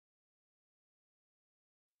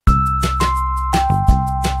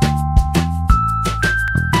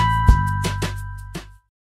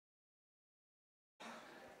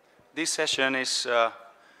This session is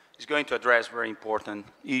going to address very important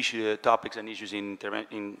topics and issues in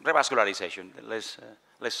revascularization.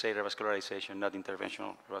 Let's say revascularization, not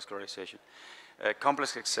interventional revascularization.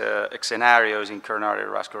 Complex scenarios in coronary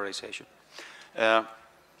revascularization.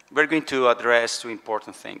 We're going to address two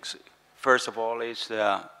important things. First of all is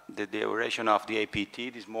the duration of the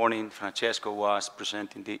APT. This morning, Francesco was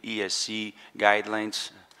presenting the ESC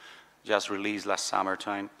guidelines, just released last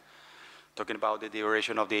summertime, talking about the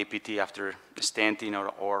duration of the APT after stenting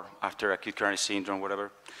or after acute coronary syndrome,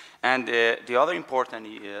 whatever. And the other important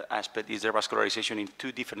aspect is revascularization in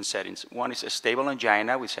two different settings. One is a stable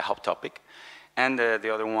angina, which is a hot topic, and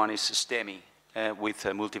the other one is STEMI with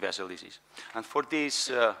multivessel disease. And for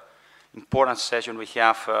this important session, we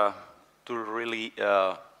have two really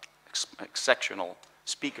exceptional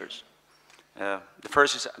speakers. The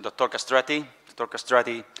first is Dr. Kastrati. Dr.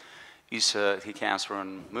 Kastrati he comes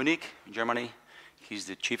from Munich, Germany. He's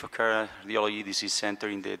the chief of cardiology disease center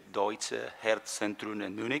in the Deutsche Herzzentrum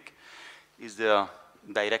in Munich. He's the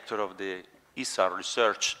director of the ISAR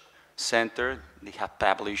research center. They have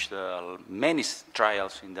published many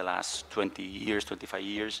trials in the last 20 years, 25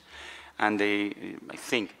 years, and I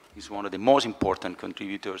think he's one of the most important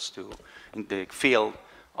contributors in the field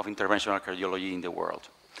of interventional cardiology in the world.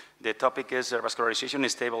 The topic is revascularization in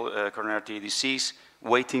stable coronary disease,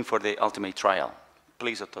 waiting for the ultimate trial.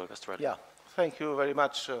 Please, Dr. Kastrati. Yeah, thank you very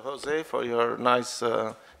much, Jose, for your nice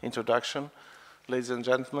introduction, ladies and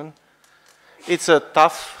gentlemen. It's a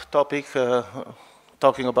tough topic,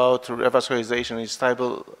 talking about revascularization in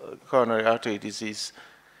stable coronary artery disease.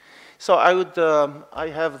 So I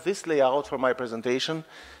have this layout for my presentation,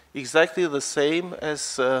 exactly the same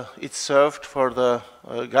as it's served for the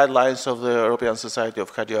guidelines of the European Society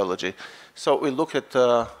of Cardiology. So we look at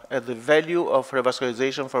the value of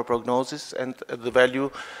revascularization for prognosis and at the value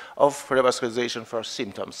of revascularization for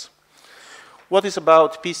symptoms. What is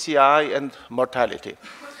about PCI and mortality?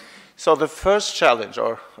 So the first challenge,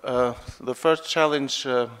 for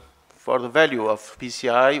the value of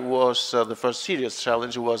PCI was the first serious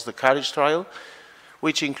challenge was the COURAGE trial,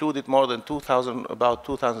 which included more than about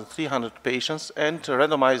 2,300 patients and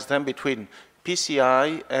randomized them between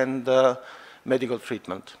PCI and medical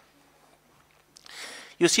treatment.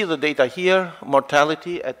 You see the data here,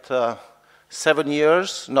 mortality at 7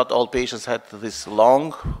 years. Not all patients had this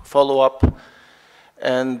long follow-up.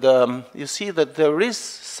 And you see that there is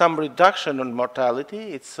some reduction in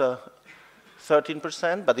mortality. It's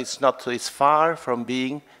 13%, but it's far from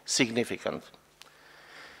being significant.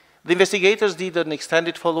 The investigators did an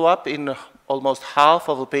extended follow-up in almost half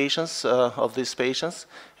of the patients, of these patients,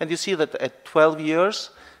 and you see that at 12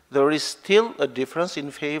 years, there is still a difference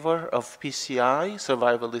in favor of PCI.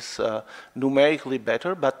 Survival is numerically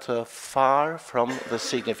better, but far from the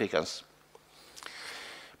significance.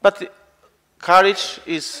 But COURAGE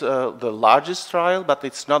is the largest trial, but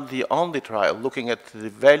it's not the only trial looking at the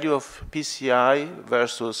value of PCI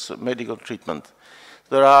versus medical treatment.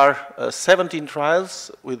 There are 17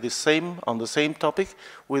 trials with on the same topic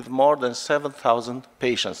with more than 7,000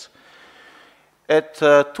 patients. At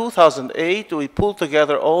 2008, we pulled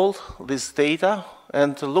together all this data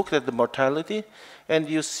and looked at the mortality, and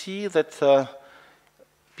you see that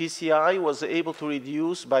PCI was able to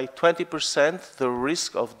reduce by 20% the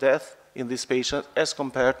risk of death in this patient as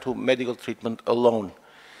compared to medical treatment alone.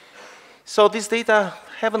 So these data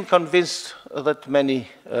haven't convinced that many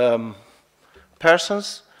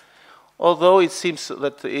persons, although it seems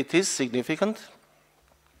that it is significant.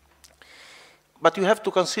 But you have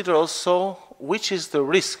to consider also which is the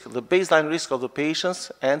risk, the baseline risk of the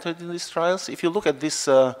patients entered in these trials. If you look at this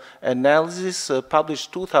analysis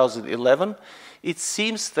published 2011, it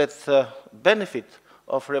seems that the benefit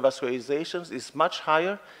of revascularization is much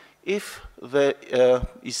higher if the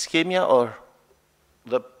ischemia or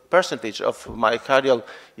the percentage of myocardial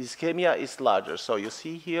ischemia is larger. So you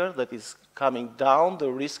see here that it's coming down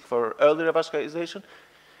the risk for early revascularization,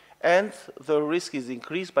 and the risk is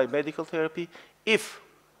increased by medical therapy if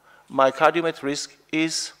myocardium risk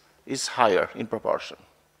is higher in proportion.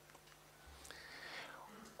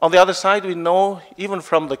 On the other side, we know, even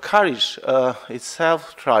from the COURAGE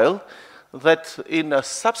itself trial, that in a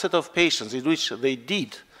subset of patients in which they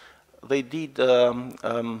did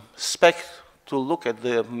spec to look at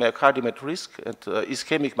the myocardium at risk, at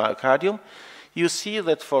ischemic myocardium, you see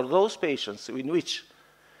that for those patients in which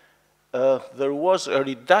there was a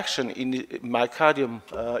reduction in myocardium,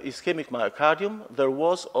 ischemic myocardium, there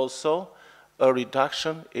was also a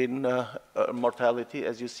reduction in mortality.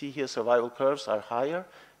 As you see here, survival curves are higher,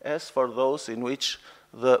 as for those in which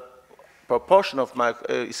the proportion of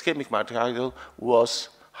ischemic myocardial was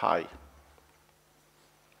high.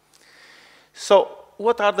 So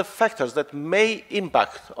what are the factors that may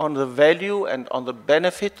impact on the value and on the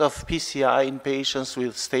benefit of PCI in patients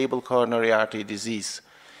with stable coronary artery disease?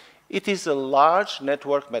 It is a large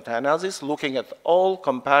network meta-analysis looking at all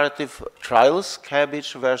comparative trials,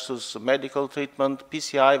 CABG versus medical treatment,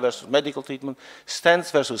 PCI versus medical treatment,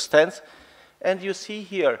 stents versus stents. And you see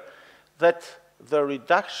here that the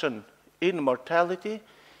reduction in mortality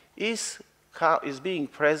is being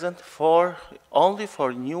present only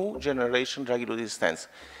for new generation drug-eluting stents.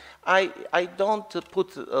 I don't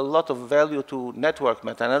put a lot of value to network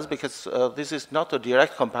meta-analysis because this is not a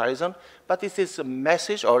direct comparison, but it is a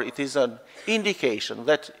message or it is an indication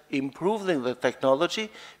that improving the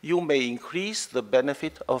technology, you may increase the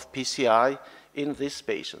benefit of PCI in these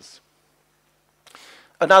patients.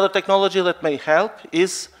 Another technology that may help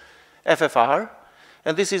is FFR,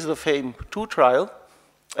 and this is the FAME2 trial,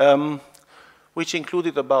 which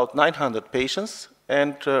included about 900 patients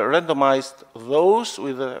and randomized those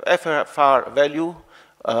with a FFR value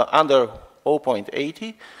under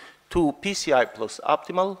 0.80 to PCI plus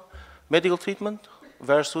optimal medical treatment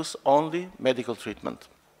versus only medical treatment.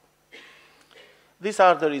 These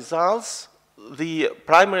are the results. The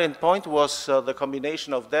primary endpoint was the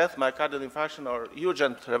combination of death, myocardial infarction, or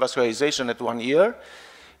urgent revascularization at 1 year.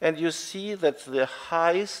 And you see that the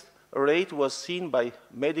highest rate was seen by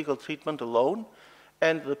medical treatment alone,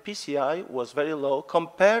 and the PCI was very low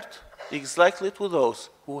compared exactly to those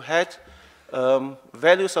who had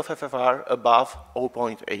values of FFR above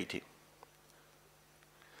 0.80.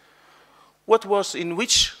 In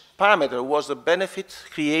which parameter was the benefit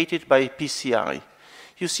created by PCI?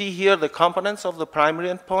 You see here the components of the primary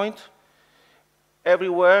endpoint.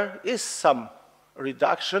 Everywhere is some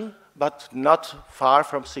reduction, but not far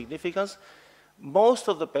from significance. Most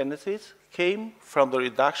of the benefits came from the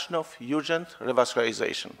reduction of urgent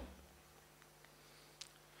revascularization.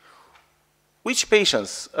 Which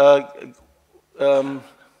patients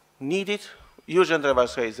needed urgent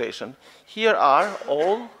revascularization? Here are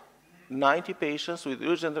all 90 patients with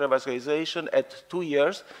urgent revascularization at 2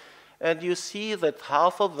 years, and you see that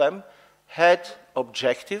half of them had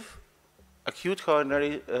objective acute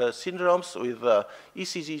coronary syndromes with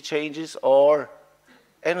ECG changes or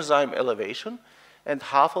enzyme elevation, and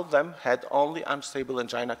half of them had only unstable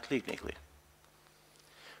angina clinically.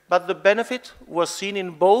 But the benefit was seen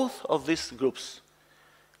in both of these groups.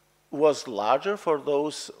 It was larger for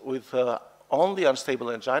those with only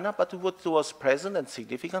unstable angina, but it was present and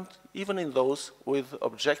significant even in those with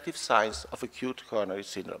objective signs of acute coronary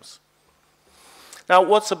syndromes. Now,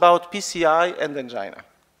 what's about PCI and angina?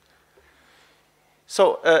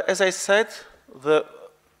 So, as I said, the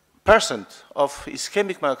percent of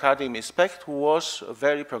ischemic myocardium infarct was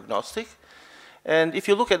very prognostic. And if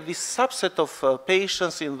you look at this subset of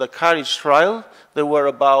patients in the COURAGE trial, there were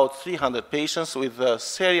about 300 patients with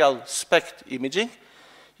serial SPECT imaging.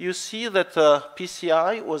 You see that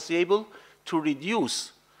PCI was able to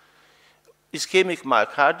reduce ischemic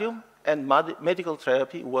myocardium, and medical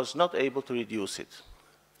therapy was not able to reduce it.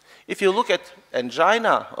 If you look at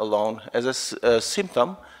angina alone as a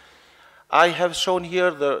symptom, I have shown here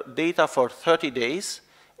the data for 30 days,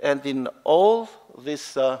 and in all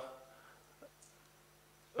these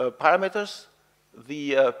parameters,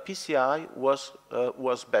 the PCI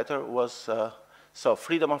was better, so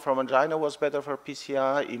freedom from angina was better for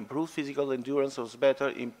PCI, improved physical endurance was better,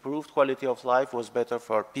 improved quality of life was better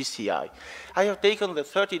for PCI. I have taken the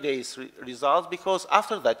 30 days results because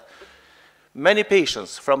after that, many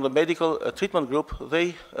patients from the medical treatment group,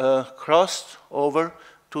 they crossed over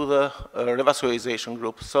to the revascularization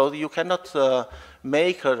group. So you cannot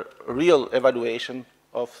make a real evaluation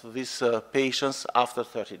of these patients after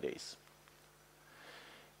 30 days.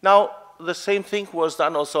 Now, the same thing was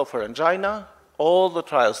done also for angina, all the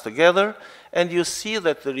trials together, and you see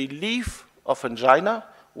that the relief of angina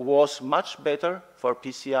was much better for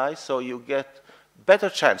PCI, so you get better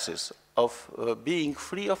chances of being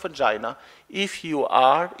free of angina if you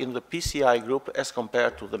are in the PCI group as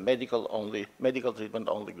compared to the medical treatment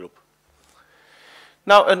only group.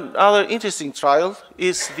 Now, another interesting trial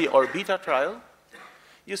is the ORBITA trial.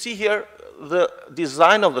 You see here the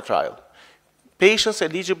design of the trial. Patients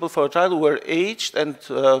eligible for a trial were aged and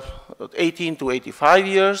 18 to 85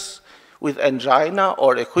 years with angina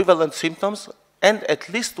or equivalent symptoms and at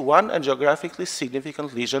least one angiographically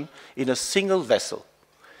significant lesion in a single vessel.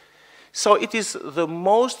 So it is the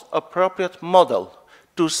most appropriate model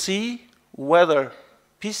to see whether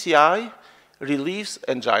PCI relieves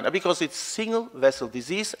angina because it's single vessel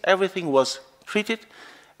disease, everything was treated,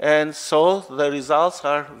 and so the results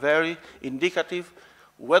are very indicative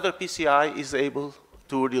whether PCI is able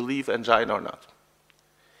to relieve angina or not.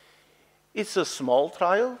 It's a small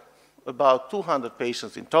trial, about 200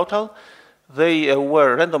 patients in total. They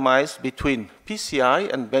were randomized between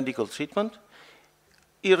PCI and medical treatment.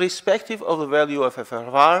 Irrespective of the value of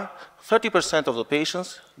FFR, 30% of the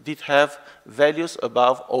patients did have values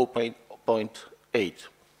above 0.8.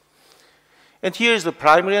 And here is the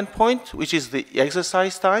primary endpoint, which is the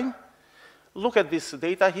exercise time. Look at this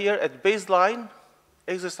data here. At baseline,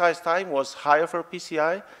 exercise time was higher for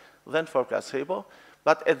PCI than for placebo.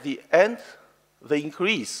 But at the end, the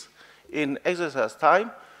increase in exercise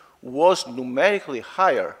time was numerically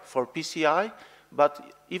higher for PCI,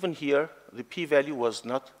 but even here, the p-value was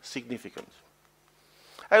not significant.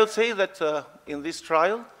 I would say that in this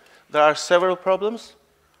trial, there are several problems.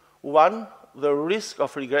 One, the risk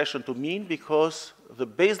of regression to mean, because the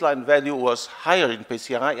baseline value was higher in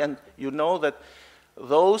PCI, and you know that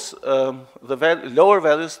those, lower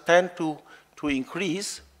values tend to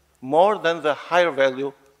increase more than the higher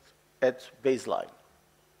value at baseline.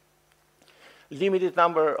 Limited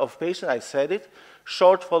number of patients, I said it,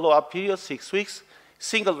 short follow-up period, 6 weeks,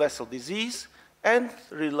 single vessel disease, and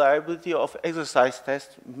reliability of exercise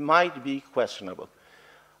test might be questionable.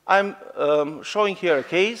 I'm showing here a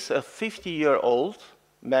case, a 50-year-old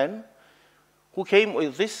man who came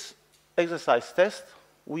with this exercise test.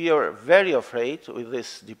 We are very afraid with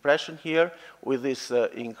this depression here, with this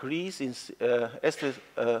increase in ST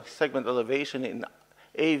segment elevation in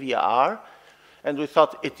AVR, and we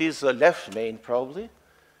thought it is a left main probably.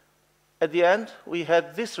 At the end, we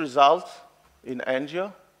had this result in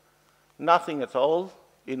angio, nothing at all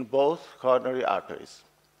in both coronary arteries.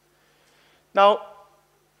 Now,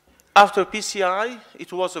 after PCI,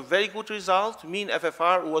 it was a very good result. Mean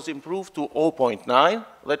FFR was improved to 0.9.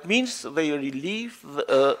 That means they relieved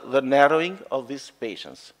the narrowing of these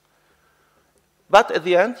patients. But at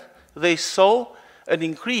the end, they saw an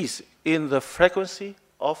increase in the frequency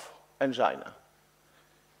of angina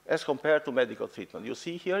as compared to medical treatment. You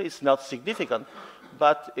see here, it's not significant,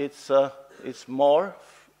 but it's more.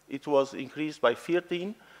 It was increased by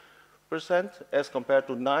 13% as compared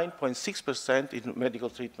to 9.6% in medical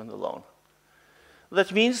treatment alone.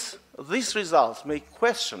 That means these results may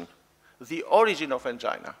question the origin of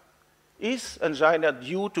angina. Is angina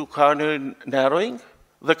due to coronary narrowing?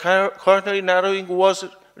 The coronary narrowing was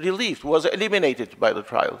relieved, was eliminated by the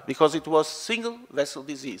trial because it was single vessel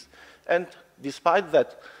disease. And despite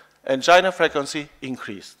that, angina frequency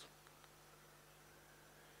increased.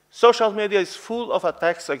 Social media is full of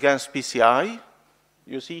attacks against PCI.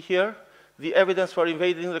 You see here, the evidence for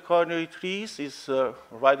invading the coronary trees is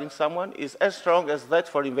writing someone, is as strong as that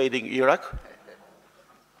for invading Iraq.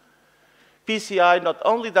 PCI not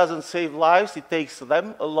only doesn't save lives, it takes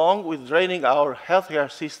them along with draining our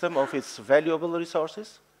healthcare system of its valuable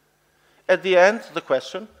resources. At the end, the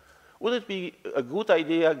question, would it be a good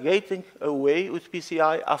idea getting away with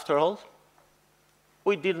PCI after all?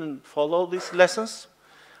 We didn't follow these lessons.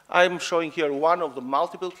 I'm showing here one of the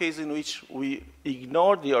multiple cases in which we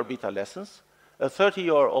ignored the orbital lessons. A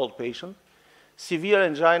 30-year-old patient, severe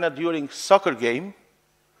angina during soccer game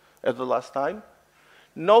at the last time,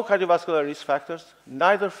 no cardiovascular risk factors,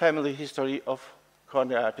 neither family history of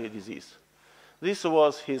coronary artery disease. This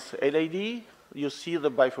was his LAD. You see the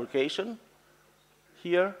bifurcation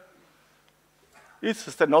here. It's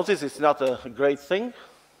stenosis, it's not a great thing.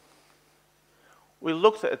 We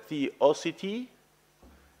looked at the OCT,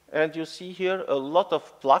 and you see here a lot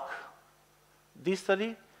of plaque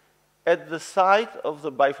distally. At the site of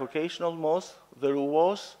the bifurcation almost, there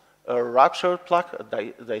was a ruptured plaque,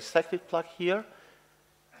 a dissected plaque here.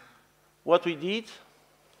 What we did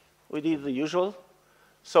the usual.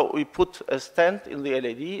 So we put a stent in the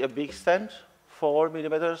LAD, a big stent, 4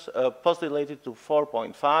 millimeters, post-dilated to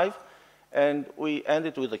 4.5, and we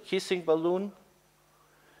ended with a kissing balloon.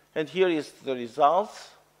 And here is the results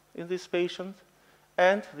in this patient.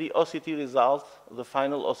 And the OCT results, the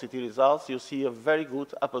final OCT results, you see a very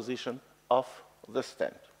good apposition of the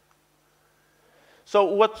stent. So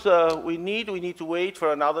what we need to wait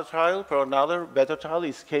for another trial, for another better trial,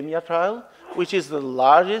 ischemia trial, which is the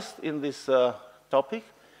largest in this topic.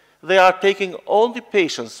 They are taking only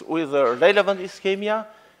patients with a relevant ischemia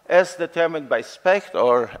as determined by SPECT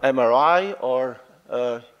or MRI or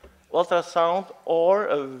ultrasound or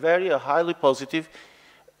a very highly positive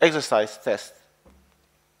exercise test.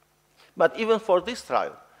 But even for this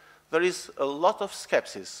trial, there is a lot of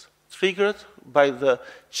skepsis triggered by the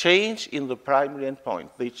change in the primary endpoint.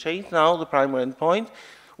 They changed now the primary endpoint,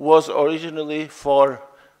 was originally for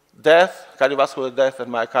death, cardiovascular death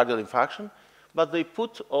and myocardial infarction, but they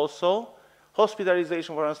put also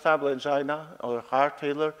hospitalization for unstable angina or heart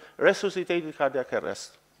failure, resuscitated cardiac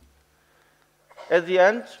arrest. At the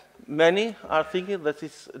end, Many are thinking that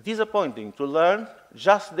it's disappointing to learn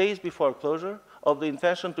just days before closure of the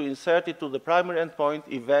intention to insert into the primary endpoint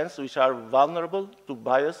events which are vulnerable to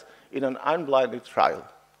bias in an unblinded trial.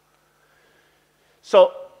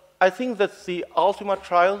 So I think that the ultimate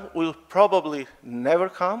trial will probably never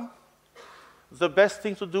come. The best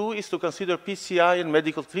thing to do is to consider PCI and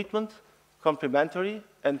medical treatment complementary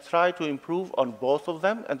and try to improve on both of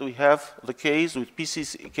them. And we have the case with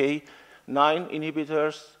PCSK9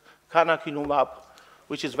 inhibitors, canakinumab,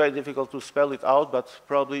 which is very difficult to spell it out, but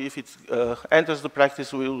probably if it enters the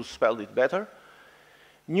practice, we will spell it better.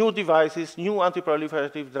 New devices, new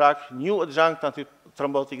antiproliferative drug, new adjunct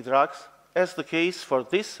antithrombotic drugs, as the case for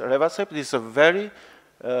this, Revascularización. This is a very,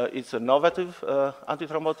 it's a novative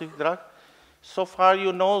antithrombotic drug. So far,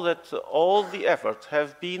 you know that all the efforts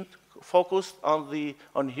have been focused on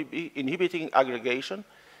inhibiting aggregation,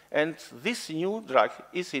 and this new drug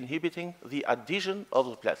is inhibiting the adhesion of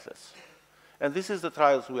the platelets. And this is the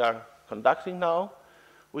trials we are conducting now,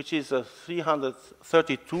 which is a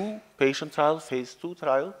 332 patient trial, phase 2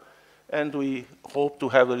 trial, and we hope to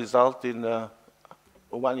have the result in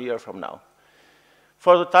 1 year from now.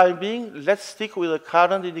 For the time being, let's stick with the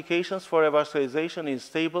current indications for revascularization in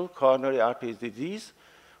stable coronary artery disease,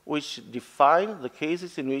 which define the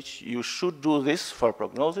cases in which you should do this for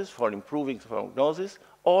prognosis, for improving prognosis,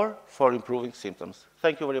 or for improving symptoms.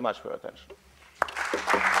 Thank you very much for your attention.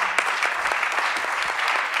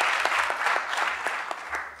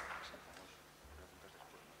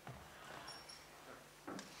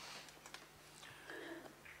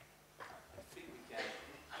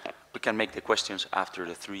 We can make the questions after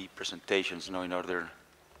the 3 presentations, no, in order.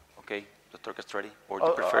 Okay, Dr. Kastrati, or do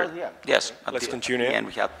you prefer? Yeah. Yes, Let's continue. And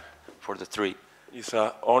we have for the 3. It's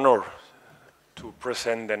an honor to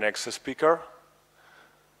present the next speaker,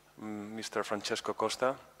 Mr. Francesco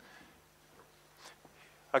Costa.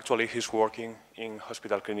 Actually, he's working in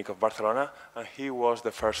Hospital Clinic of Barcelona, and he was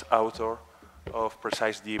the first author of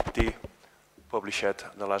PRECISE DAPT published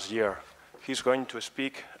the last year. He's going to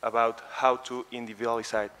speak about how to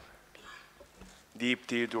individualize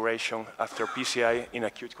DAPT duration after PCI in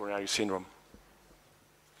acute coronary syndrome.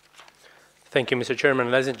 Thank you, Mr.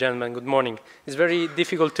 Chairman. Ladies and gentlemen, good morning. It's very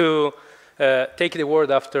difficult to take the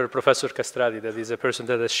word after Professor Kastrati, that is a person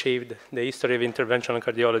that has shaped the history of interventional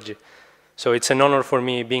cardiology. So it's an honor for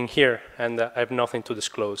me being here, and I have nothing to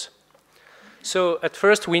disclose. So at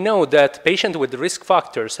first, we know that patients with risk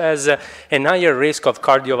factors has a higher risk of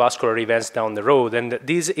cardiovascular events down the road, and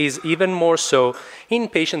this is even more so in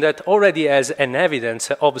patients that already has an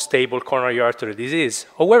evidence of stable coronary artery disease.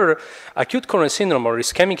 However, acute coronary syndrome or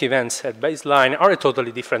ischemic events at baseline are a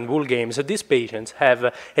totally different ballgame. So these patients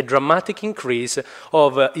have a dramatic increase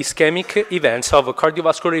of ischemic events, of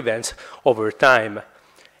cardiovascular events over time.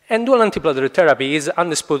 And dual antiplatelet therapy is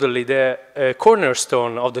undisputedly the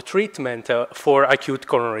cornerstone of the treatment for acute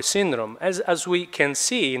coronary syndrome. As we can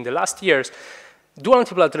see in the last years, dual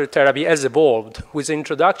antiplatelet therapy has evolved. With the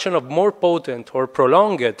introduction of more potent or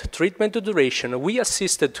prolonged treatment duration, we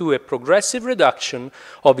assisted to a progressive reduction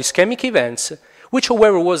of ischemic events, which,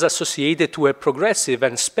 however, was associated to a progressive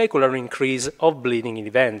and specular increase of bleeding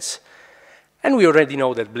events. And we already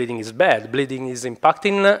know that bleeding is bad. Bleeding is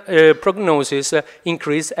impacting prognosis,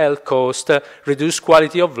 increased health cost, reduced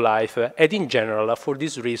quality of life, and in general, for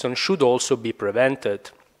this reason, should also be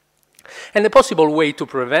prevented. And a possible way to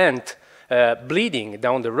prevent bleeding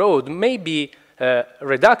down the road may be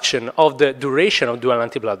reduction of the duration of dual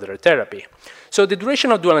antiplatelet therapy. So the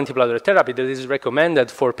duration of dual antiplatelet therapy that is recommended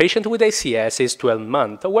for patients with ACS is 12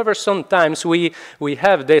 months. However, sometimes we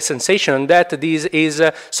have the sensation that this is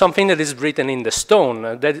something that is written in the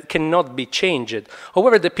stone, that cannot be changed.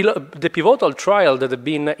 However, the pivotal trial that have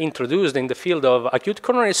been introduced in the field of acute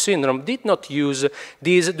coronary syndrome did not use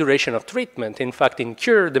this duration of treatment. In fact, in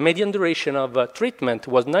CURE, the median duration of treatment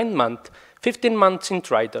was 9 months, 15 months in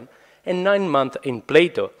Triton, and 9 months in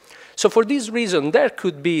Plato. So for this reason, there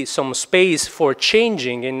could be some space for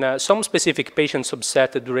changing in some specific patient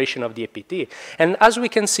subset the duration of the APT. And as we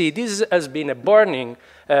can see, this has been a burning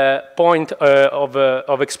point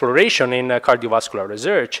of exploration in cardiovascular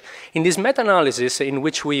research. In this meta-analysis, in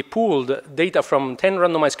which we pooled data from 10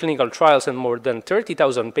 randomized clinical trials and more than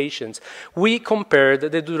 30,000 patients, we compared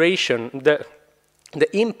the duration,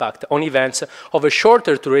 the impact on events of a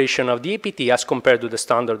shorter duration of the APT as compared to the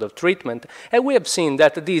standard of treatment. And we have seen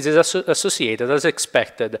that this is associated, as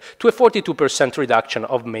expected, to a 42% reduction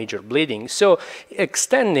of major bleeding. So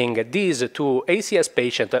extending this to ACS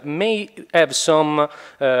patients may have some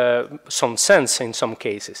sense in some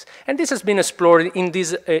cases. And this has been explored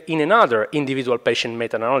in another individual patient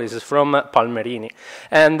meta-analysis from Palmerini.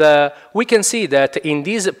 And we can see that in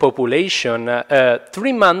this population,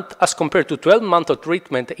 3 months as compared to 12 months of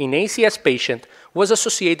treatment in ACS patient was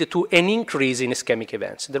associated to an increase in ischemic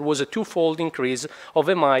events. There was a twofold increase of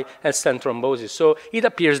MI and stent thrombosis. So it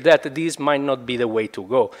appears that this might not be the way to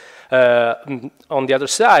go. On the other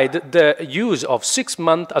side, the use of 6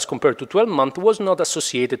 months as compared to 12 months was not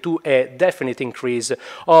associated to a definite increase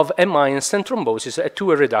of MI and stent thrombosis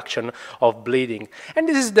to a reduction of bleeding. And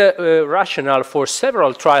this is the rationale for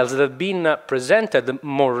several trials that have been presented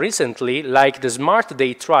more recently, like the SMART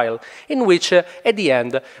Day trial, in which at the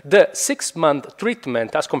end, the 6-month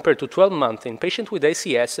treatment as compared to 12 months in patients with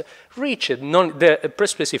ACS reached the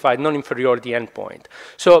pre-specified non-inferiority endpoint.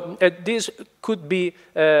 So this could be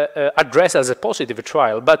addressed as a positive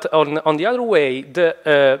trial, but on the other way,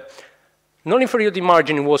 the non-inferiority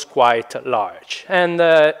margin was quite large, and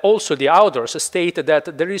also the authors state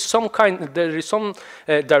that there is some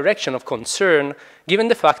direction of concern, given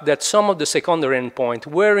the fact that some of the secondary endpoints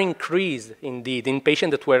were increased indeed in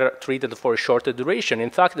patients that were treated for a shorter duration.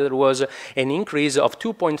 In fact, there was an increase of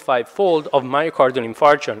 2.5-fold of myocardial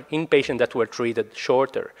infarction in patients that were treated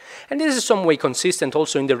shorter. And this is some way consistent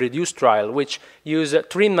also in the reduced trial, which used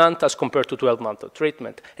 3 months as compared to 12 months of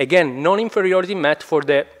treatment. Again, non-inferiority met for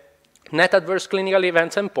the net adverse clinical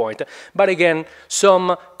events endpoint, but again,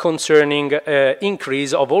 some concerning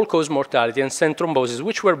increase of all-cause mortality and stent thrombosis,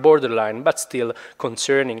 which were borderline, but still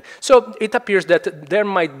concerning. So it appears that there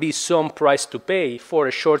might be some price to pay for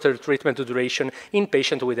a shorter treatment duration in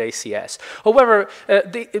patients with ACS. However,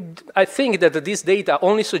 I think that this data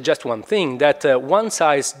only suggests one thing, that one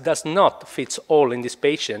size does not fit all in these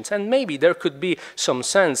patients, and maybe there could be some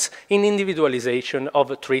sense in individualization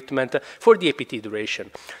of treatment for the APT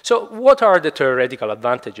duration. So what are the theoretical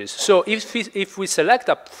advantages? So if we select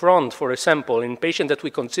up front, for example, in patients that we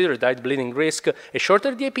consider diet bleeding risk, a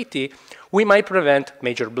shorter DAPT, we might prevent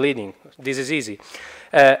major bleeding. This is easy.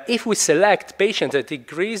 If we select patients that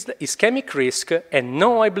increased ischemic risk and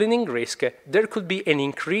no high bleeding risk, there could be an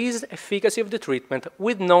increased efficacy of the treatment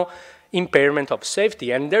with no impairment of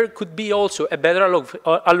safety. And there could be also a better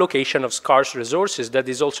allocation of scarce resources that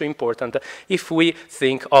is also important if we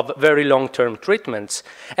think of very long-term treatments.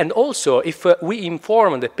 And also, if we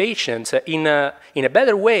inform the patients in a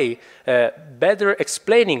better way, better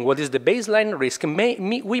explaining what is the baseline risk,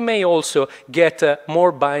 we may also get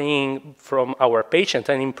more buy-in from our patients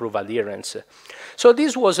and improve adherence. So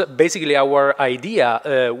this was basically our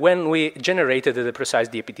idea when we generated the PRECISE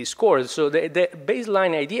DAPT score. So the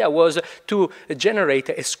baseline idea was to generate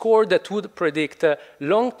a score that would predict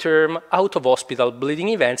long-term out-of-hospital bleeding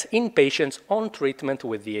events in patients on treatment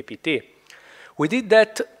with the APT. We did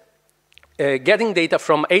that getting data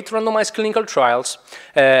from 8 randomized clinical trials,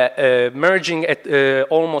 merging at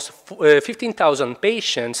almost 15,000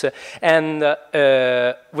 patients, and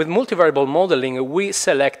with multivariable modeling, we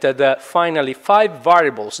selected finally 5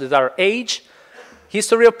 variables that are age,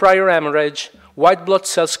 history of prior hemorrhage, white blood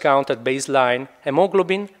cells count at baseline,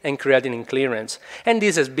 hemoglobin, and creatinine clearance. And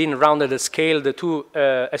this has been rounded and scaled to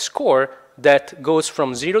a score that goes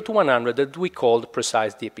from 0 to 100 that we called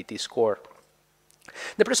PRECISE DAPT score.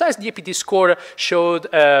 The PRECISE DAPT score showed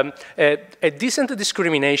a decent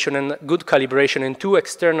discrimination and good calibration in 2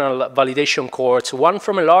 external validation cohorts, one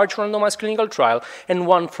from a large randomized clinical trial and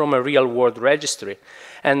one from a real-world registry.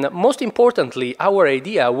 And most importantly, our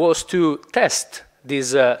idea was to test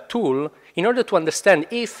this tool in order to understand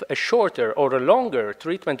if a shorter or a longer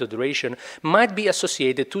treatment duration might be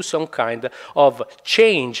associated to some kind of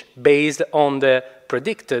change based on the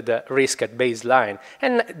predicted risk at baseline.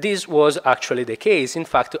 And this was actually the case. In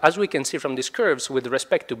fact, as we can see from these curves with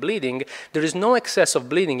respect to bleeding, there is no excess of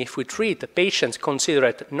bleeding if we treat patients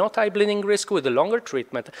considered not high bleeding risk with a longer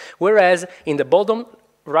treatment, whereas in the bottom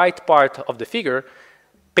right part of the figure,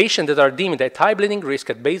 patients that are deemed at high bleeding risk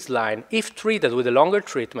at baseline, if treated with a longer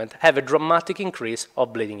treatment, have a dramatic increase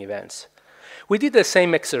of bleeding events. We did the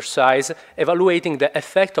same exercise evaluating the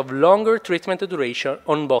effect of longer treatment duration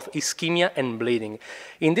on both ischemia and bleeding.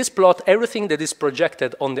 In this plot, everything that is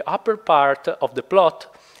projected on the upper part of the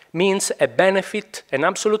plot means a benefit, an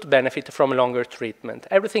absolute benefit from a longer treatment.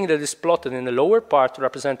 Everything that is plotted in the lower part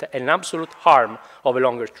represents an absolute harm of a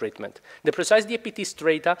longer treatment. The PRECISE DAPT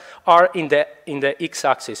strata are in the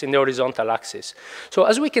x-axis, in the horizontal axis. So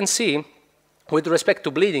as we can see, With respect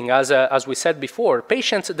to bleeding, as we said before,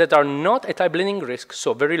 patients that are not at high bleeding risk,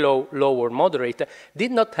 so very low, low or moderate,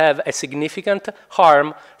 did not have a significant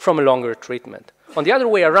harm from a longer treatment. On the other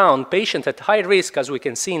way around, patients at high risk, as we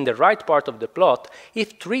can see in the right part of the plot,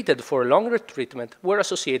 if treated for a longer treatment, were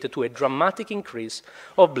associated to a dramatic increase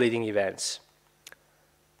of bleeding events.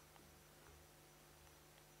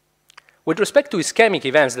 With respect to ischemic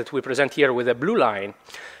events that we present here with a blue line,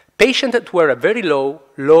 patients that were at very low,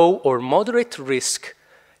 low or moderate risk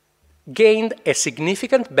gained a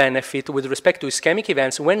significant benefit with respect to ischemic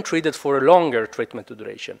events when treated for a longer treatment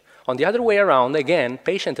duration. On the other way around, again,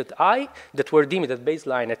 patients that were deemed at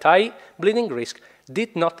baseline at high bleeding risk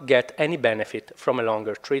did not get any benefit from a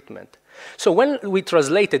longer treatment. So when we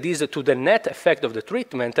translated this to the net effect of the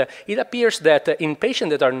treatment, it appears that in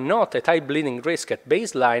patients that are not at high bleeding risk at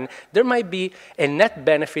baseline, there might be a net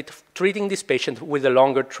benefit treating this patient with a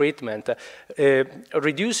longer treatment,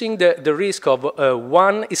 reducing the risk of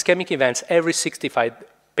one ischemic event every 65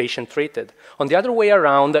 patients treated. On the other way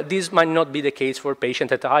around, this might not be the case for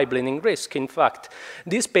patients at high bleeding risk. In fact,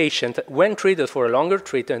 this patient, when treated for a longer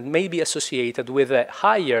treatment, may be associated with a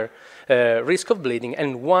higher risk of bleeding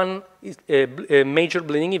and one major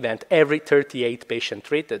bleeding event every 38 patients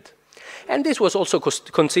treated. And this was also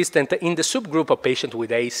consistent in the subgroup of patients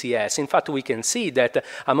with ACS. In fact, we can see that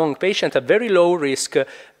among patients at very low risk,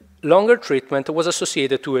 longer treatment was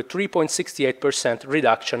associated to a 3.68%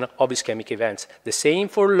 reduction of ischemic events. The same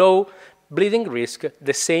for low bleeding risk,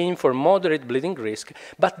 the same for moderate bleeding risk,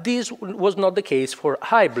 but this was not the case for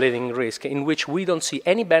high bleeding risk, in which we don't see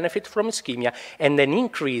any benefit from ischemia and an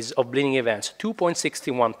increase of bleeding events,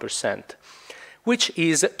 2.61%, which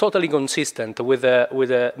is totally consistent with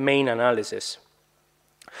the main analysis.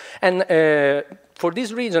 And for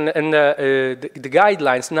this reason, and the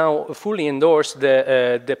guidelines now fully endorse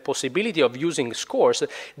the possibility of using scores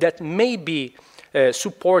that may be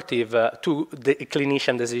supportive to the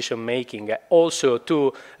clinician decision-making, also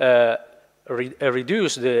to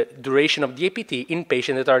reduce the duration of the APT in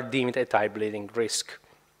patients that are deemed at high bleeding risk.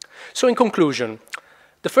 So in conclusion,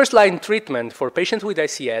 the first-line treatment for patients with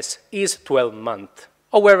ICS is 12 months.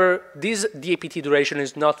 However, this DAPT duration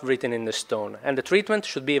is not written in the stone, and the treatment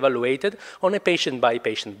should be evaluated on a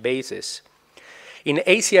patient-by-patient basis. In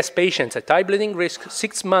ACS patients at high bleeding risk,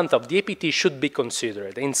 6 months of DAPT should be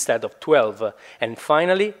considered instead of 12. And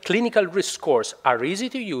finally, clinical risk scores are easy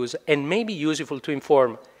to use and may be useful to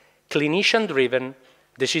inform clinician-driven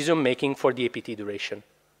decision-making for DAPT duration.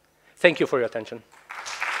 Thank you for your attention.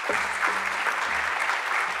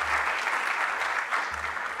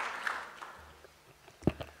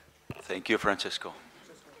 Thank you, Francesco.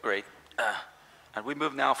 Great. And we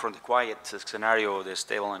move now from the quiet scenario, the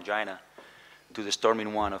stable angina, to the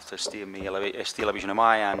storming one of the elevation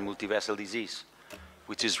MI and multivessel disease,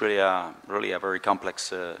 which is really a very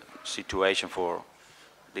complex situation for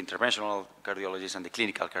the interventional cardiologist and the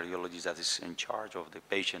clinical cardiologist that is in charge of the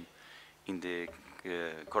patient in the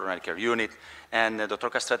coronary care unit. And Dr.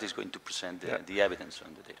 Kastrati is going to present the evidence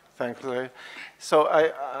on the data. Thank you. So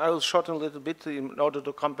I will shorten a little bit in order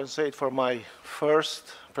to compensate for my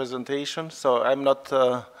first presentation. So I'm not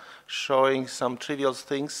showing some trivial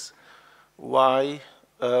things why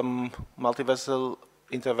multivessel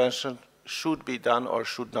intervention should be done or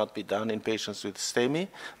should not be done in patients with STEMI.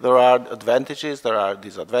 There are advantages, there are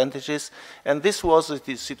disadvantages, and this was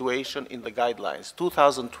the situation in the guidelines.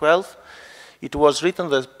 2012, it was written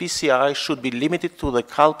that PCI should be limited to the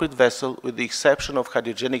culprit vessel with the exception of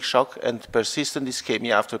cardiogenic shock and persistent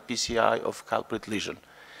ischemia after PCI of culprit lesion.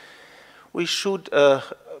 We should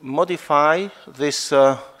modify this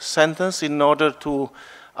sentence in order to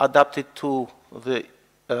adapt it to the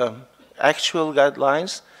actual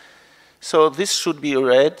guidelines. So this should be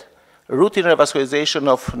read: routine revascularization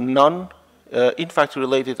of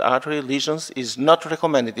non-infarct-related artery lesions is not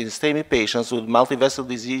recommended in STEMI patients with multivessel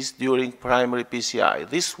disease during primary PCI.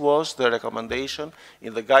 This was the recommendation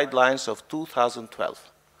in the guidelines of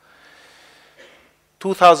 2012.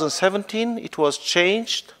 2017, it was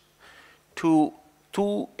changed to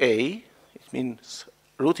 2A. It means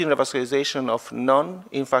routine revascularization of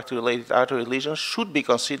non-infarct-related artery lesions should be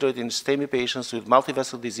considered in STEMI patients with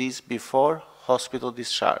multivessel disease before hospital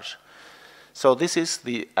discharge. So this is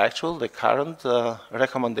the current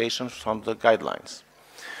recommendation from the guidelines.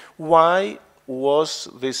 Why was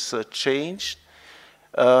this changed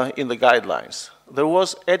in the guidelines? There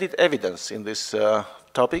was added evidence in this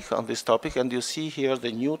topic, and you see here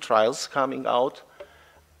the new trials coming out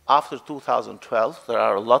after 2012. There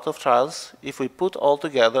are a lot of trials. If we put all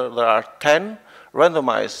together, there are 10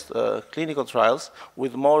 randomized clinical trials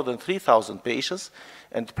with more than 3,000 patients.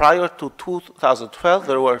 And prior to 2012,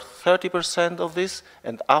 there were 30% of this,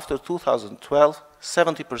 and after 2012,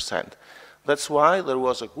 70%. That's why there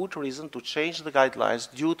was a good reason to change the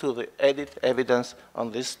guidelines due to the added evidence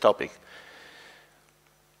on this topic.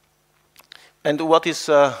 And what is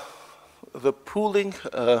the pooling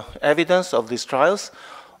evidence of these trials?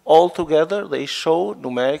 Altogether, they show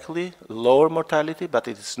numerically lower mortality, but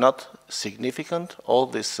it is not significant. All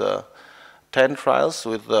these 10 trials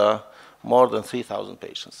with more than 3,000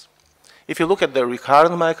 patients. If you look at the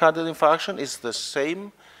recurrent myocardial infarction, it's the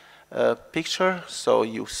same picture. So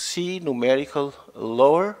you see numerical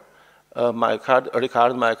lower recurrent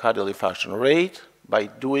myocardial infarction rate by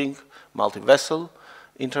doing multi-vessel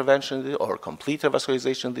intervention or complete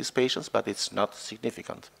revascularization in these patients, but it's not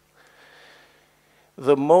significant.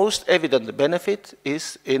 The most evident benefit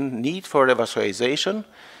is in need for revascularization,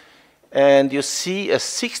 and you see a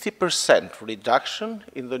 60% reduction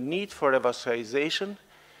in the need for revascularization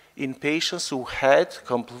in patients who had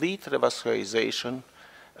complete revascularization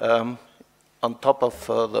on top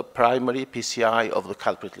of the primary PCI of the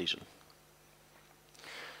culprit lesion.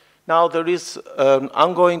 Now there is an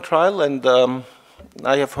ongoing trial, and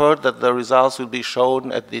I have heard that the results will be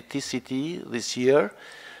shown at the TCT this year.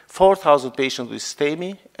 4,000 patients with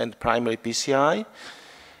STEMI and primary PCI.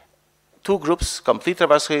 2 groups, complete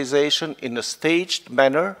revascularization in a staged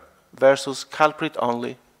manner versus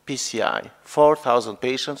culprit-only PCI. 4,000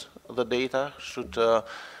 patients, the data should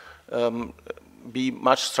be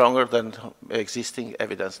much stronger than existing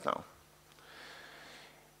evidence now.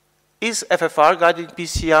 Is FFR-guided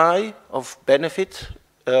PCI of benefit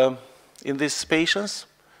in these patients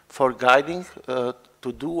for guiding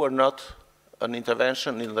to do or not an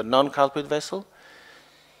intervention in the non-culprit vessel?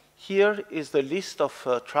 Here is the list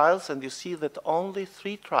of trials, and you see that only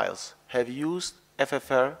 3 trials have used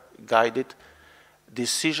FFR-guided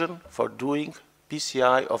decision for doing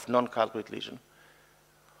PCI of non-culprit lesion.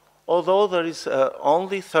 Although there is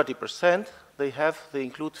only 30%, they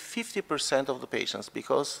include 50% of the patients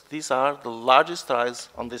because these are the largest trials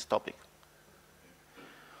on this topic.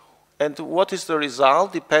 And what is the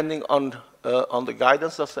result depending on the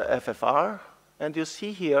guidance of the FFR? And you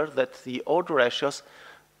see here that the odds ratios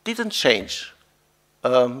didn't change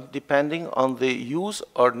depending on the use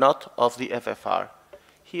or not of the FFR.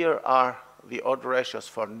 Here are the odds ratios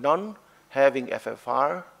for non-having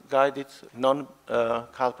FFR-guided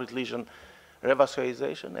non-culprit lesion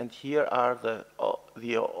revascularization, and here are the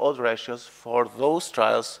odds ratios for those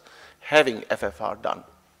trials having FFR done.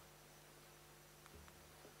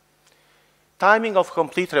 Timing of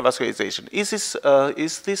complete revascularization.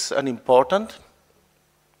 Is this an important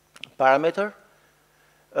parameter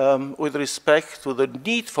with respect to the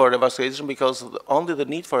need for revascularization, because only the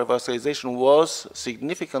need for revascularization was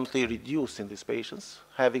significantly reduced in these patients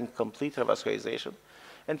having complete revascularization.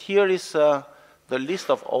 And here is the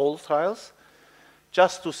list of all trials.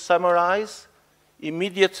 Just to summarize,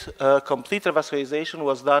 immediate complete revascularization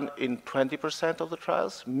was done in 20% of the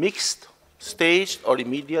trials, mixed, staged, or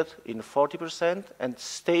immediate in 40%, and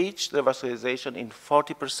staged revascularization in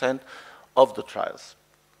 40% of the trials.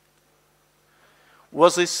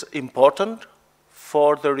 Was this important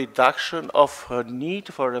for the reduction of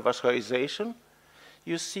need for revascularization?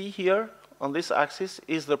 You see here on this axis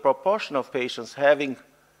is the proportion of patients having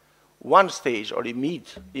one stage or immediate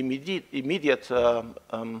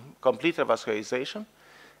complete revascularization,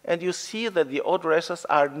 and you see that the odds ratios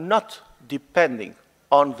are not depending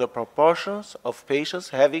on the proportions of patients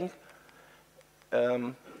having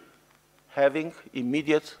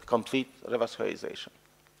immediate complete revascularization.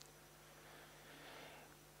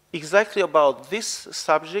 Exactly about this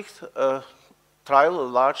subject, a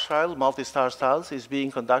large trial, multi-star trials, is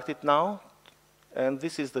being conducted now, and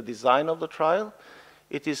this is the design of the trial.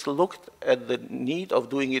 It is looked at the need of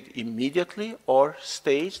doing it immediately or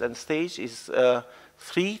staged, and staged is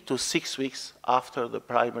 3 to 6 weeks after the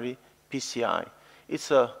primary PCI.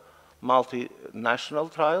 It's a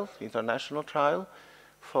multinational trial, international trial,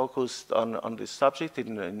 focused on this subject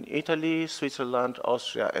in Italy, Switzerland,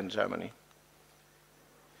 Austria, and Germany.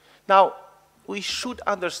 Now, we should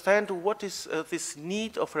understand what is this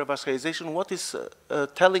need of revascularization, what is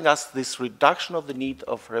telling us this reduction of the need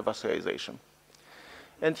of revascularization.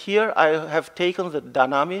 And here I have taken the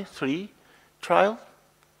Dynami 3 trial.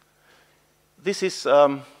 This is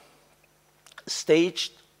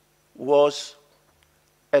staged, was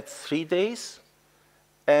at 3 days,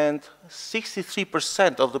 and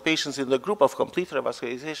 63% of the patients in the group of complete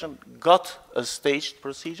revascularization got a staged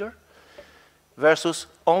procedure, versus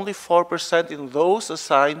only 4% in those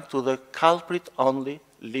assigned to the culprit-only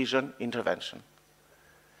lesion intervention.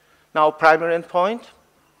 Now, primary endpoint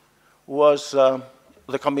was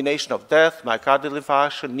the combination of death, myocardial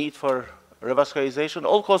infarction, need for revascularization.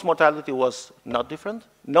 All-cause mortality was not different.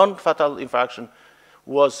 Non-fatal infarction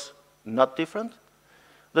was not different.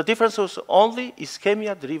 The difference was only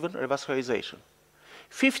ischemia-driven revascularization.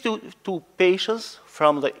 52 patients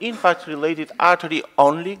from the infarct-related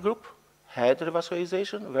artery-only group had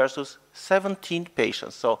revascularization versus 17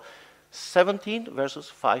 patients. So 17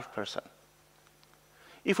 versus 5%.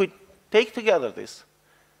 If we take together this,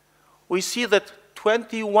 we see that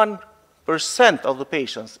 21% of the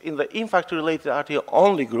patients in the infarct-related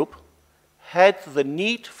artery-only group had the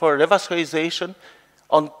need for revascularization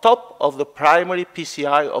on top of the primary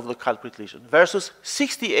PCI of the culprit lesion versus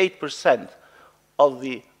 68% of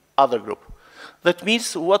the other group. That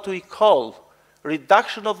means what we call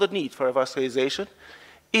reduction of the need for revascularization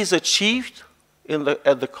is achieved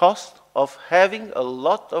at the cost of having a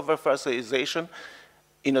lot of revascularization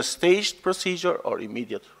in a staged procedure or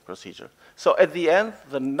immediate procedure. So at the end,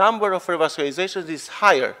 the number of revascularizations is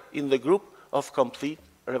higher in the group of complete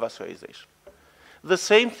revascularization. The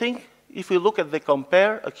same thing if we look at the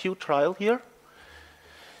compare acute trial here.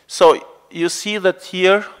 So you see that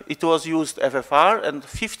here it was used FFR and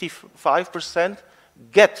 55%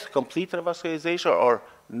 get complete revascularization or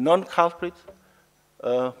non-culprit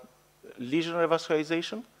lesion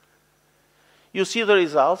revascularization. You see the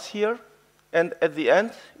results here, and at the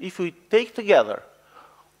end, if we take together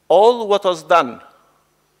all what was done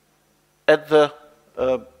at the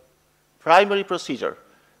primary procedure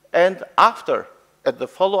and after at the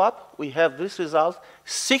follow-up, we have this result: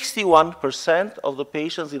 61% of the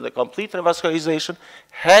patients in the complete revascularization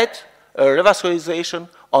had a revascularization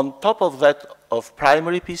on top of that of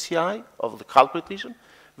primary PCI, of the culprit lesion,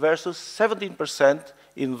 versus 17%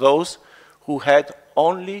 in those who had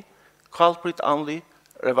only culprit-only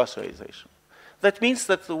revascularization. That means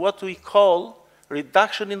that what we call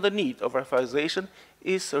reduction in the need of revascularization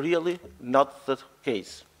is really not the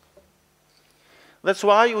case. That's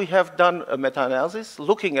why we have done a meta-analysis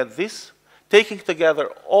looking at this, taking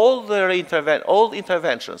together all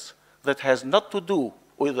interventions that has not to do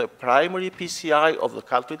with the primary PCI of the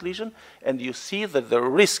culprit lesion, and you see that the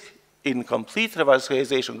risk in complete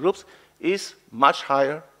revascularization groups is much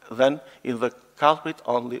higher than in the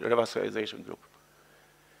culprit-only revascularization group.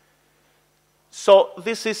 So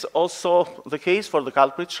this is also the case for the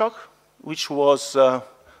culprit shock, which was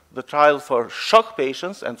the trial for shock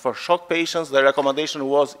patients, and for shock patients, the recommendation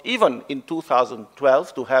was even in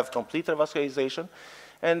 2012 to have complete revascularization,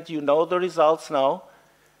 and you know the results now.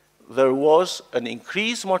 There was an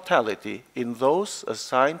increased mortality in those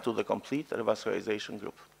assigned to the complete revascularization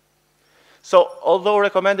group. So although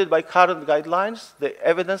recommended by current guidelines, the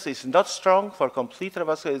evidence is not strong for complete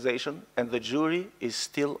revascularization, and the jury is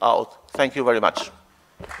still out. Thank you very much.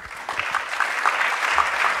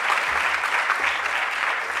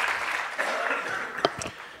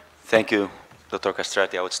 Thank you, Dr.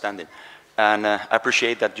 Kastrati, outstanding. And I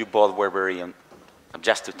appreciate that you both were very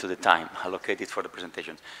adjusted to the time allocated for the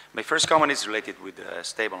presentations. My first comment is related with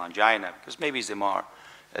stable angina, because maybe it's the more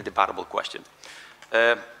debatable question.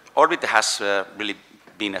 Orbit has really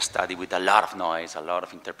been a study with a lot of noise, a lot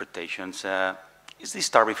of interpretations. It's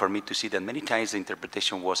disturbing for me to see that many times the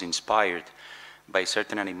interpretation was inspired by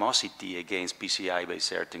certain animosity against PCI by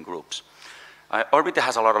certain groups. Orbit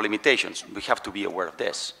has a lot of limitations. We have to be aware of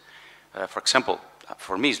this. For example,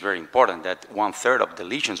 for me, it's very important that 1/3 of the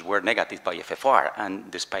lesions were negative by FFR,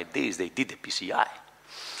 and despite this, they did the PCI.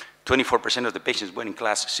 24% of the patients were in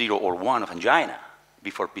class 0 or 1 of angina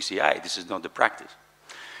before PCI. This is not the practice.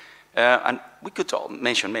 And we could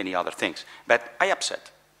mention many other things, but I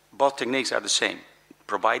upset. Both techniques are the same,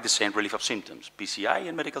 provide the same relief of symptoms, PCI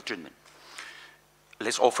and medical treatment.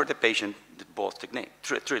 Let's offer the patient both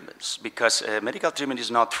treatments, because medical treatment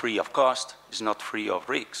is not free of cost, it's not free of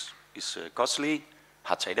risks. It's costly,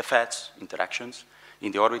 had side effects, interactions.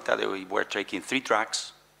 In the Orbita, they were taking 3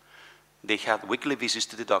 drugs. They had weekly visits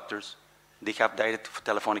to the doctors. They have direct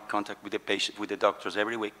telephonic contact with the patient, with the doctors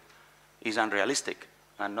every week. It's unrealistic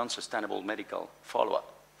and non-sustainable medical follow-up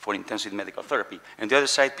for intensive medical therapy. And the other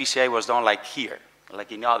side, PCI was done like here,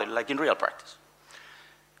 like in real practice.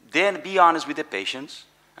 Then be honest with the patients,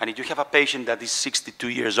 and if you have a patient that is 62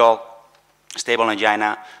 years old, stable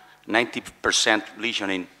angina, 90% lesion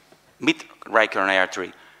in mid-right coronary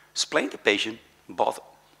artery, explain to the patient both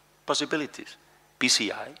possibilities,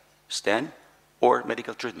 PCI, stent, or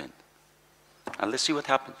medical treatment. And let's see what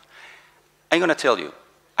happens. I'm going to tell you,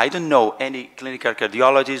 I don't know any clinical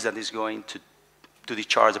cardiologist that is going to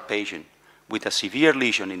discharge a patient with a severe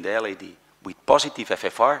lesion in the LAD with positive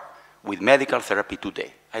FFR with medical therapy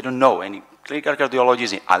today. I don't know any clinical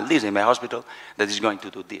cardiologist, at least in my hospital, that is going to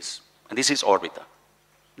do this. And this is Orbita.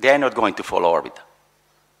 They are not going to follow Orbita.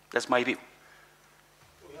 That's my view.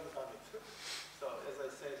 We have done it. So as I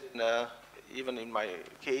said, even in my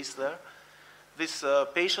case there, this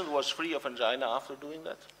patient was free of angina after doing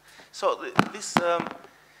that. So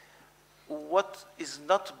what is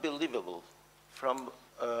not believable from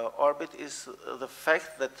Orbit is the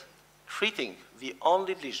fact that treating the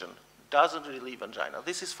only lesion doesn't relieve angina.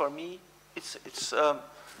 This is, for me, it's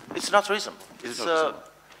not reasonable.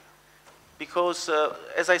 Because,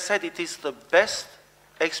 as I said, it is the best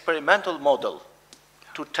experimental model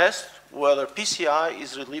to test whether PCI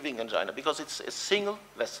is relieving angina, because it's a single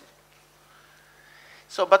vessel.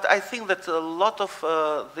 So, but I think that a lot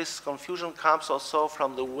of this confusion comes also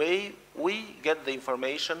from the way we get the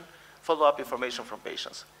information, follow-up information from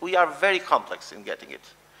patients. We are very complex in getting it,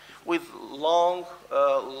 with long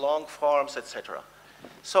forms, etc.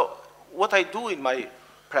 So what I do in my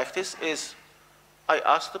practice is I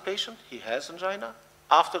ask the patient, he has angina.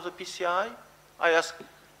 After the PCI, I ask,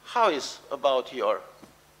 how is about your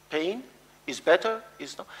pain? Is better?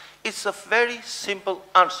 Is not? It's a very simple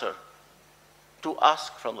answer to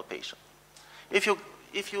ask from the patient. If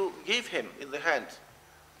you give him in the hand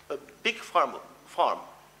a big form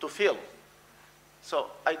to fill, so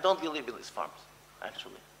I don't believe in these forms,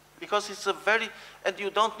 actually. Because it's a very, and you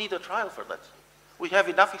don't need a trial for that. We have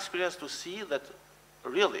enough experience to see that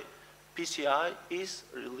really PCI is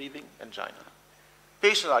relieving angina.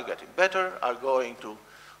 Patients are getting better, are going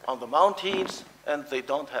on the mountains, and they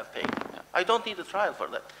don't have pain. I don't need a trial for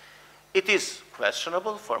that. It is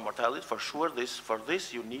questionable for mortality, for sure. For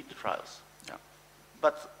this, you need trials. Yeah.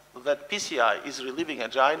 But that PCI is relieving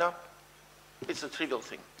angina, it's a trivial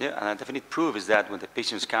thing. Yeah, and a definite proof is that when the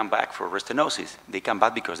patients come back for restenosis, they come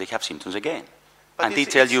back because they have symptoms again. But and they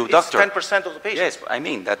tell you, doctor. It's 10% of the patients. Yes, I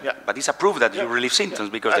mean that. Yeah. But it's a proof that you relieve symptoms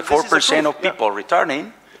because And the 4% of people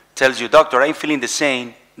returning tells you, doctor, I'm feeling the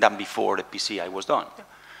same than before the PCI was done. Yeah.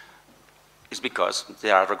 It's because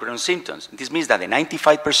there are recurrent symptoms. This means that the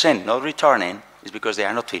 95% not returning is because they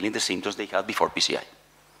are not feeling the symptoms they had before PCI.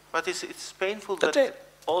 But it's painful That's that it.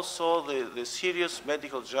 Also the serious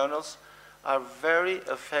medical journals are very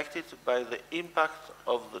affected by the impact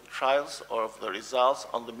of the trials or of the results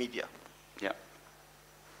on the media. Yeah.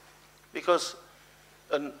 Because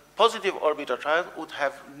a positive orbital trial would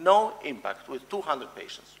have no impact with 200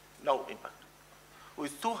 patients, no impact.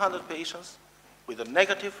 With 200 patients, with a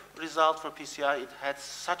negative result for PCI, it had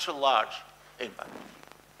such a large impact.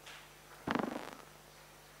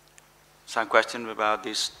 Some question about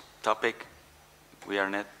this topic? We are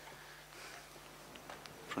net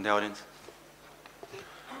from the audience.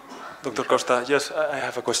 Dr. Costa, yes, I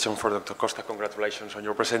have a question for Dr. Costa. Congratulations on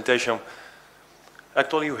your presentation.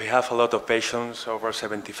 Actually, we have a lot of patients over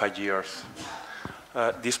 75 years.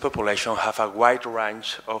 This population have a wide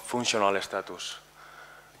range of functional status.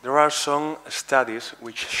 There are some studies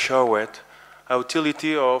which show a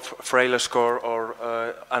utility of frail score or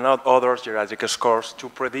other geriatric scores to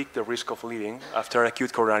predict the risk of bleeding after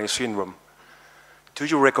acute coronary syndrome. Do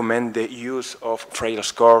you recommend the use of frail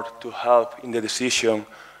score to help in the decision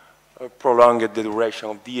prolong the duration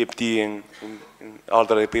of DFT in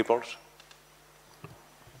elderly people?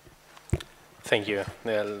 Thank you.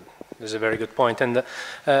 That's a very good point. And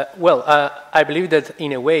I believe that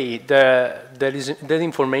in a way that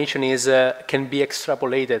information can be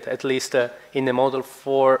extrapolated, at least in the model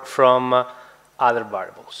from other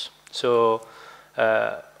variables. So,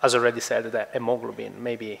 as already said, the hemoglobin,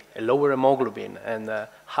 maybe a lower hemoglobin and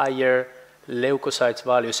higher leukocytes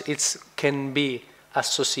values, it can be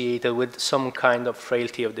associated with some kind of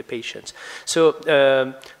frailty of the patients. So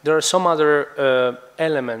there are some other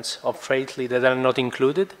elements of frailty that are not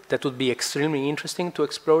included that would be extremely interesting to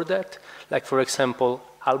explore that, like for example,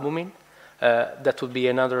 albumin. That would be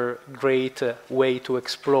another great way to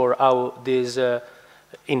explore how this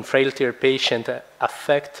in frailtier patient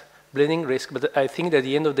affect bleeding risk. But I think that at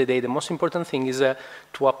the end of the day, the most important thing is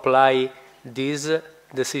to apply these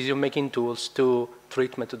decision-making tools to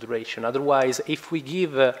treatment duration. Otherwise, if we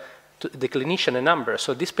give the clinician a number,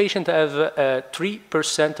 so this patient has a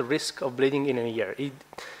 3% risk of bleeding in a year, it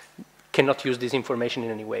cannot use this information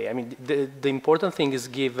in any way. I mean, the important thing is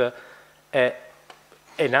give an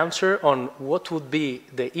answer on what would be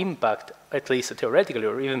the impact, at least theoretically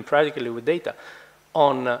or even practically with data,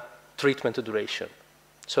 on treatment duration.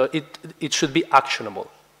 So it should be actionable.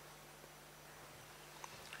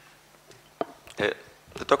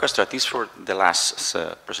 Dr. Kastrati, for the last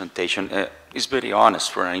presentation, is very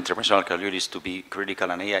honest for an interventional cardiologist to be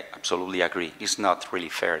critical, and I absolutely agree. It's not really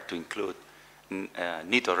fair to include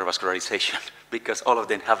need of revascularization because all of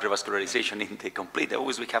them have revascularization in the complete.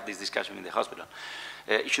 Always we have this discussion in the hospital.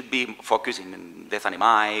 It should be focusing on death and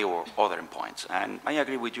MI or other endpoints. And I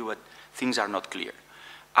agree with you, but things are not clear.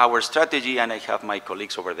 Our strategy, and I have my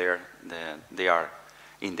colleagues over there, they are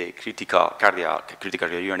in the critical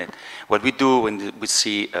care unit. What we do when we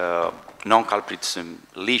see non-culprits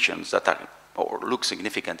lesions that are or look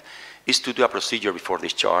significant is to do a procedure before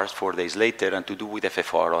discharge 4 days later and to do with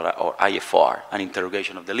FFR or IFR, an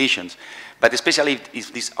interrogation of the lesions. But especially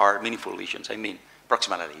if these are meaningful lesions, I mean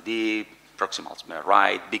proximal LAD, proximal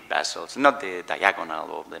right, big vessels, not the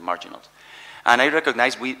diagonal or the marginals. And I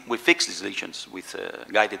recognize we fix these lesions with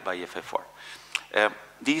guided by FFR.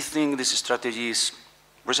 Do you think this strategy is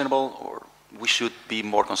reasonable, or we should be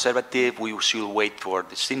more conservative? We should wait for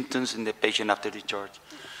the symptoms in the patient after discharge?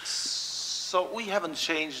 So we haven't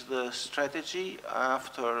changed the strategy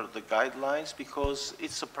after the guidelines because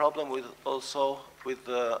it's a problem with also with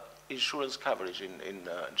the insurance coverage in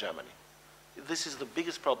Germany. This is the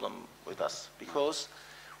biggest problem with us because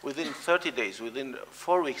within 30 days, within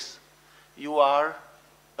 4 weeks, you have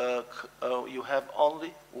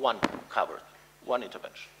only one covered, one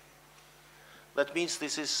intervention. That means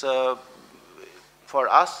this is, for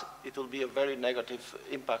us, it will be a very negative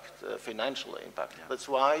impact, financial impact. Yeah. That's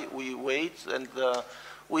why we wait, and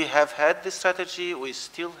we have had this strategy, we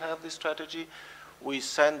still have this strategy. We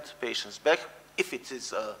send patients back. If it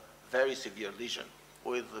is a very severe lesion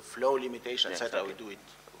with the flow limitation, etc., exactly. We do it,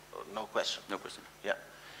 no question. No question. Yeah.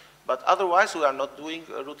 But otherwise, we are not doing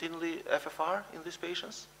routinely FFR in these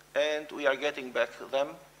patients, and we are getting back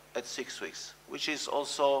them at 6 weeks, which is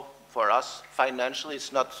also, for us, financially,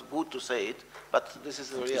 it's not good to say it, but this is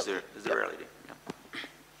the reality. This is the reality. Yeah.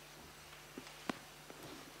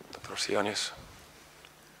 Dr. Sionis.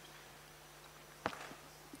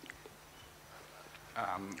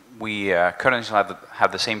 We currently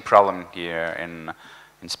have the same problem here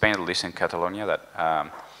in Spain, at least in Catalonia,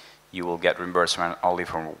 that you will get reimbursement only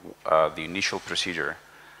from the initial procedure.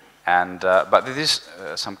 And, but it is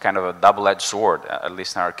some kind of a double-edged sword, at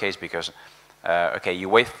least in our case, because okay,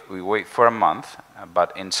 we wait for a month,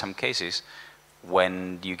 but in some cases,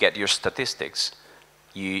 when you get your statistics,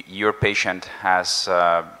 your patient has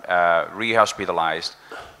re-hospitalized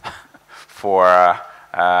for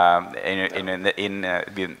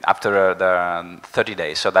after the 30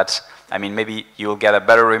 days. So that's, I mean, maybe you'll get a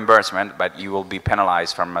better reimbursement, but you will be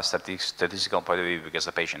penalized from a statistical point of view because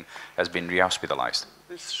the patient has been re-hospitalized.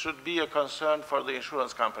 This should be a concern for the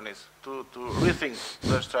insurance companies to rethink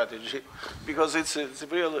their strategy, because it's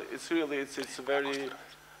very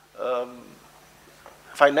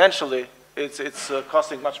financially it's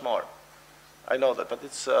costing much more. I know that, but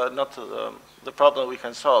it's not the problem we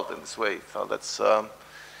can solve in this way. So that's.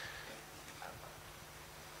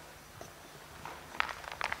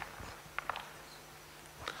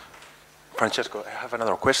 Francesco, I have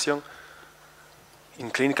another question. In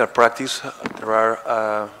clinical practice, there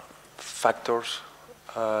are factors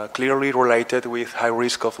clearly related with high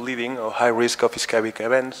risk of bleeding or high risk of ischemic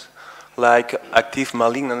events, like active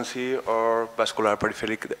malignancy or vascular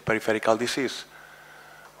peripheral disease.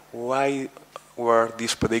 Why were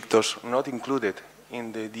these predictors not included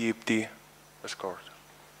in the DAPT score?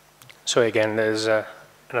 So again, there's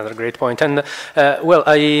another great point. And well,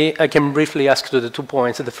 I can briefly ask to the 2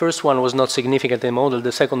 points. The first one was not significant in the model.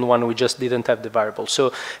 The second one, we just didn't have the variable.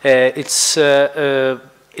 So it's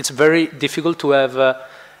very difficult to have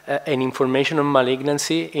an information on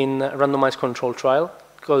malignancy in a randomized control trial,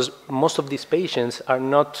 because most of these patients are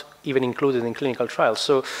not even included in clinical trials.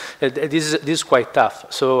 So this is quite tough.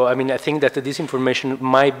 So I mean, I think that this information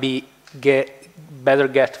might be better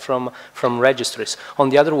get from registries. On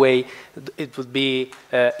the other way, it would be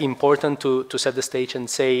important to set the stage and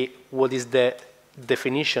say what is the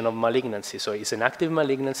definition of malignancy. So is an active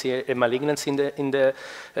malignancy a malignancy in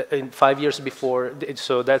 5 years before?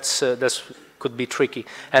 So that's could be tricky.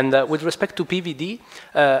 And with respect to PVD,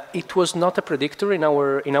 it was not a predictor in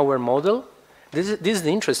our model. This is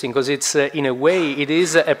interesting because it's in a way it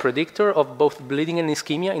is a predictor of both bleeding and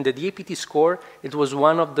ischemia. In the DAPT score, it was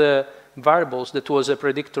one of the variables that was a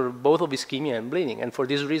predictor both of ischemia and bleeding, and for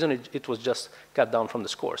this reason it was just cut down from the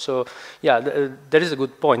score. So yeah, that is a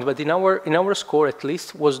good point, but in our score at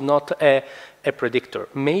least was not a predictor.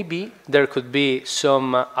 Maybe there could be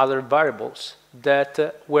some other variables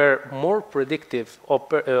that were more predictive of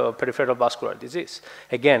peripheral vascular disease.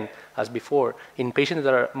 Again, as before, in patients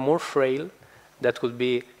that are more frail, that could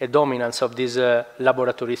be a dominance of these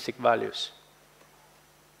laboratoristic values.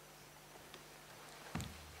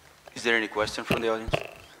 Is there any question from the audience?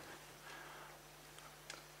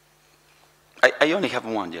 I only have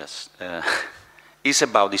one, yes. is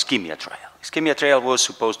about the ischemia trial. Ischemia trial was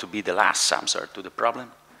supposed to be the last answer to the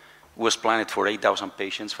problem. It was planned for 8,000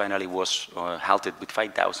 patients, finally was halted with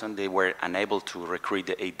 5,000. They were unable to recruit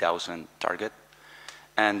the 8,000 target.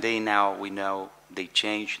 And we know they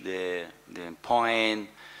changed the point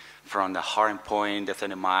from the hard point, the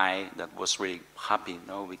NMI, that was really happy,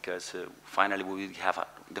 because finally we will have a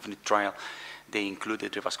definite trial. They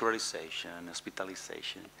included revascularization,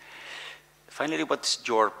 hospitalization. Finally, what's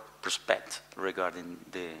your perspective regarding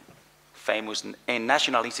the famous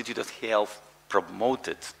National Institute of Health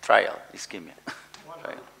promoted trial, ischemia?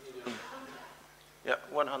 Yeah,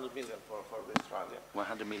 100 million for this trial. Yeah.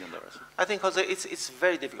 $100 million. I think, Jose, it's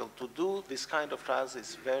very difficult to do this kind of trials.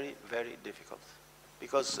 It's very, very difficult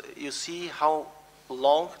because you see how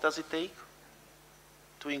long does it take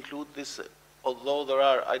to include this. Although there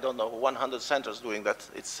are, I don't know, 100 centers doing that,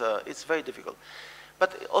 it's very difficult.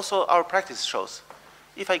 But also our practice shows,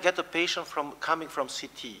 if I get a patient coming from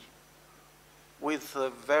CT with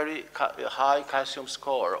a very high calcium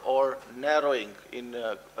score or narrowing in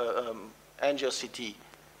angio-CT,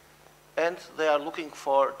 and they are looking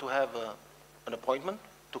to have an appointment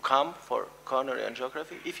to come for coronary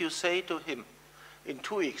angiography, if you say to him in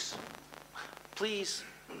 2 weeks, please,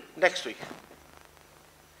 next week.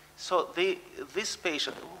 So this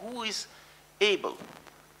patient who is able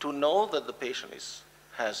to know that the patient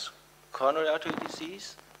has coronary artery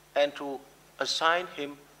disease and to assign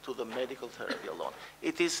him to the medical therapy alone.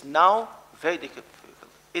 It is now very difficult.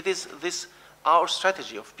 It is our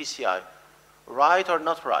strategy of PCI, right or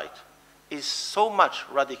not right, is so much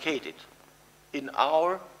radicated in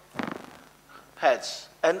our heads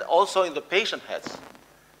and also in the patient heads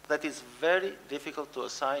that it's very difficult to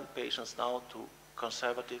assign patients now to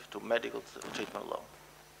conservative, to medical treatment alone.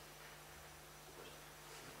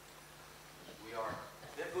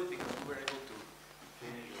 They're good because we were able to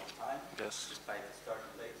finish on time, Yes. despite the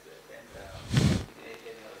starting late. And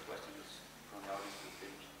any other questions from the audience,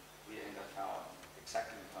 we end up now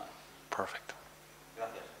exactly on time. Perfect.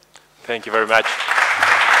 Gracias. Thank you very much.